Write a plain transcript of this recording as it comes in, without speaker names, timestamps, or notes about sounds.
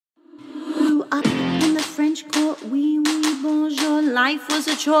up in the French court, oui, oui, bonjour, life was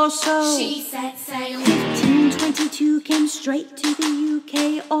a chore, so she set sail. 1522 came straight to the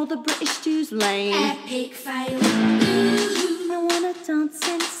UK, all the British Jews lame. Epic fail. Ooh. I wanna dance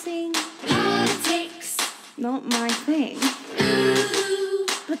and sing. Politics. Not my thing. Ooh.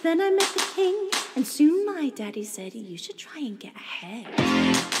 But then I met the king, and soon my daddy said, you should try and get ahead.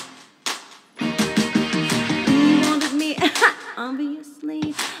 He wanted me,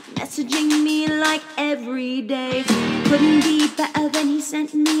 obviously, messaging me like every day. Couldn't be better than he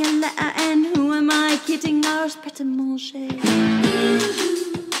sent me a letter, and who am I kidding? I was pret a manger.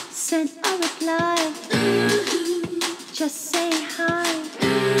 Sent a reply. Just say hi.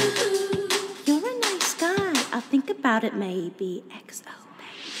 You're a nice guy. I'll think about it, maybe. XO,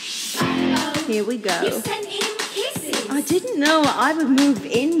 baby. Here we go. You sent him kisses. I didn't know I would move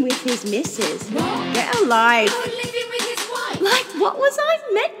in with his missus. What? Get a life. Oh, living with his wife. Like, what was I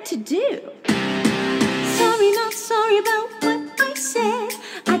meant to do? Sorry, not sorry about what I said.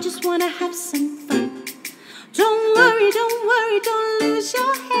 I just wanna have some fun. Don't worry, don't lose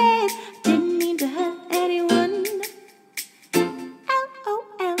your head. Didn't mean to hurt anyone.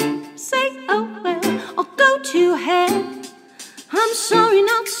 LOL, say oh well, or go to hell. I'm sorry,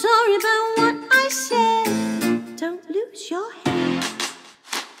 not sorry about what I said. Don't lose your head.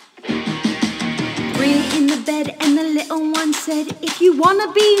 3 in the bed and the little one said, if you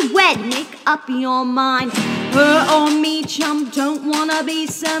wanna be wed, make up your mind. Her or me, chum, don't wanna be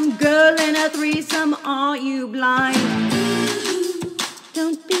some girl in a threesome. Are you blind?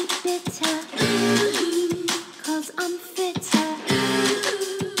 Don't be bitter, cause I'm fitter.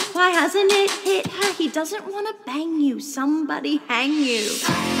 Why hasn't it hit her? He doesn't wanna bang you. Somebody hang you.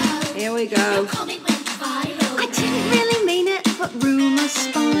 Here we go. Your comment went viral. I didn't really mean it, but rumors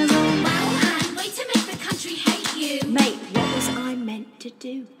spiral. Wow, Anne, way to make the country hate you. Mate, what was I meant to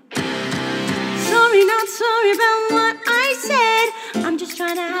do? Sorry, not sorry about what I said. I'm just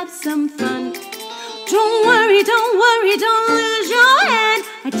trying to have some fun. Don't worry, don't lose your head.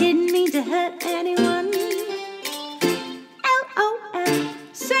 I didn't mean to hurt anyone. LOL,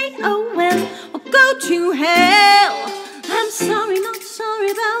 say oh well, or go to hell. I'm sorry, not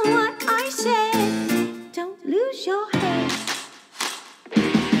sorry about what I said. Don't lose your head.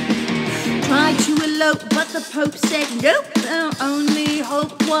 Tried to elope, but the Pope said nope. The only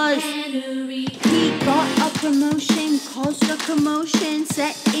hope was Henry. he got a promotion, caused a commotion,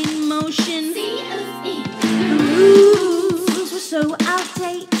 set in motion. C-O-E. The rules were so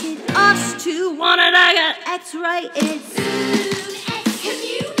outdated. Us two wanted to get X-rated. Soon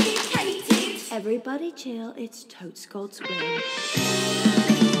excommunicated. Everybody chill, it's totes gold swim.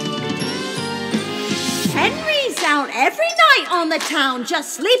 Henry's out every night on the town,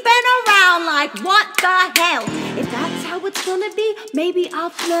 just sleeping around like what the hell. If that's how it's gonna be, maybe I'll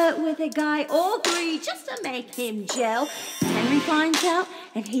flirt with a guy or 3 just to make him gel. Henry finds out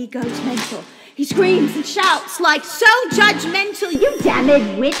and he goes mental. He screams and shouts like so judgmental. You damn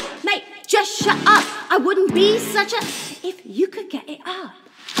it, witch. Mate, just shut up. I wouldn't be such a... if you could get it up.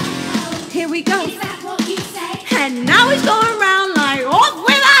 Here we go. Is that what you say? And now he's going around like off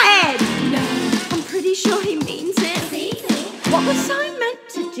with a head. No. I'm pretty sure he means it. Means it. What was I meant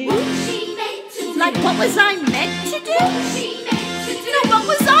to do? What she meant to do. Like, what was I meant to do? What she meant to do. No, what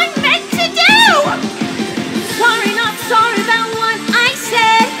was I meant to do? Sorry, not sorry about what I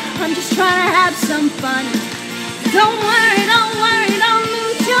said. I'm just trying to have some fun. Don't worry, don't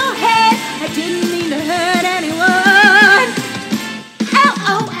lose your head. I didn't mean to hurt anyone.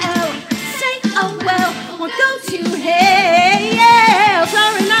 LOL, say oh well, or go to hell.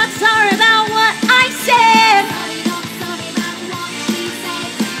 Sorry, not sorry about what I said. Sorry, not sorry about what she said.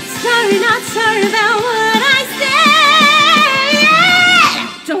 Sorry, not sorry about what I said.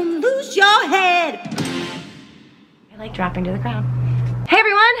 Yeah! Don't lose your head. I like dropping to the ground. Hey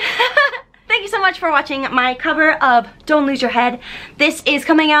everyone! Thank you so much for watching my cover of Don't Lose Your Head. This is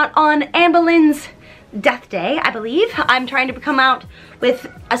coming out on Anne Boleyn's Death Day, I believe. I'm trying to come out with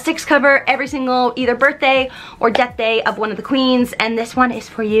a 6 cover every single either birthday or death day of one of the queens, and this one is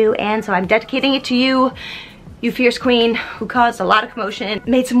for you, and so I'm dedicating it to you, you fierce queen who caused a lot of commotion,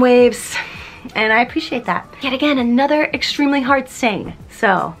 made some waves, and I appreciate that. Yet again, another extremely hard sing,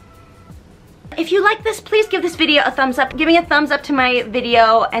 so. If you like this, please give this video a thumbs up. Giving a thumbs up to my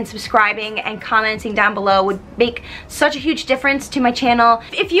video and subscribing and commenting down below would make such a huge difference to my channel.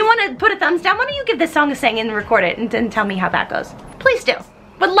 If you want to put a thumbs down, why don't you give this song a sing and record it and tell me how that goes? Please do.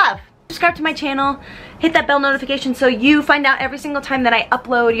 With love. Subscribe to my channel, hit that bell notification so you find out every single time that I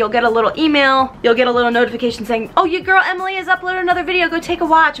upload. You'll get a little email, you'll get a little notification saying, oh, your girl Emily has uploaded another video, go take a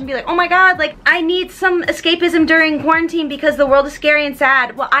watch, and be like, oh my god, like, I need some escapism during quarantine because the world is scary and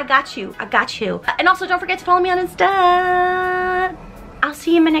sad. Well, I got you, I got you. And also don't forget to follow me on Insta. I'll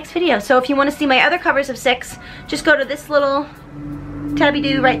see you in my next video. So if you want to see my other covers of 6, just go to this little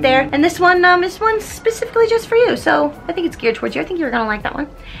tabby-doo right there. And this one's specifically just for you. So I think it's geared towards you. I think you're gonna like that one.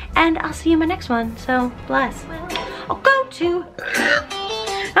 And I'll see you in my next one. So bless. I'll go to.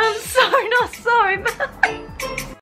 I'm sorry, not sorry.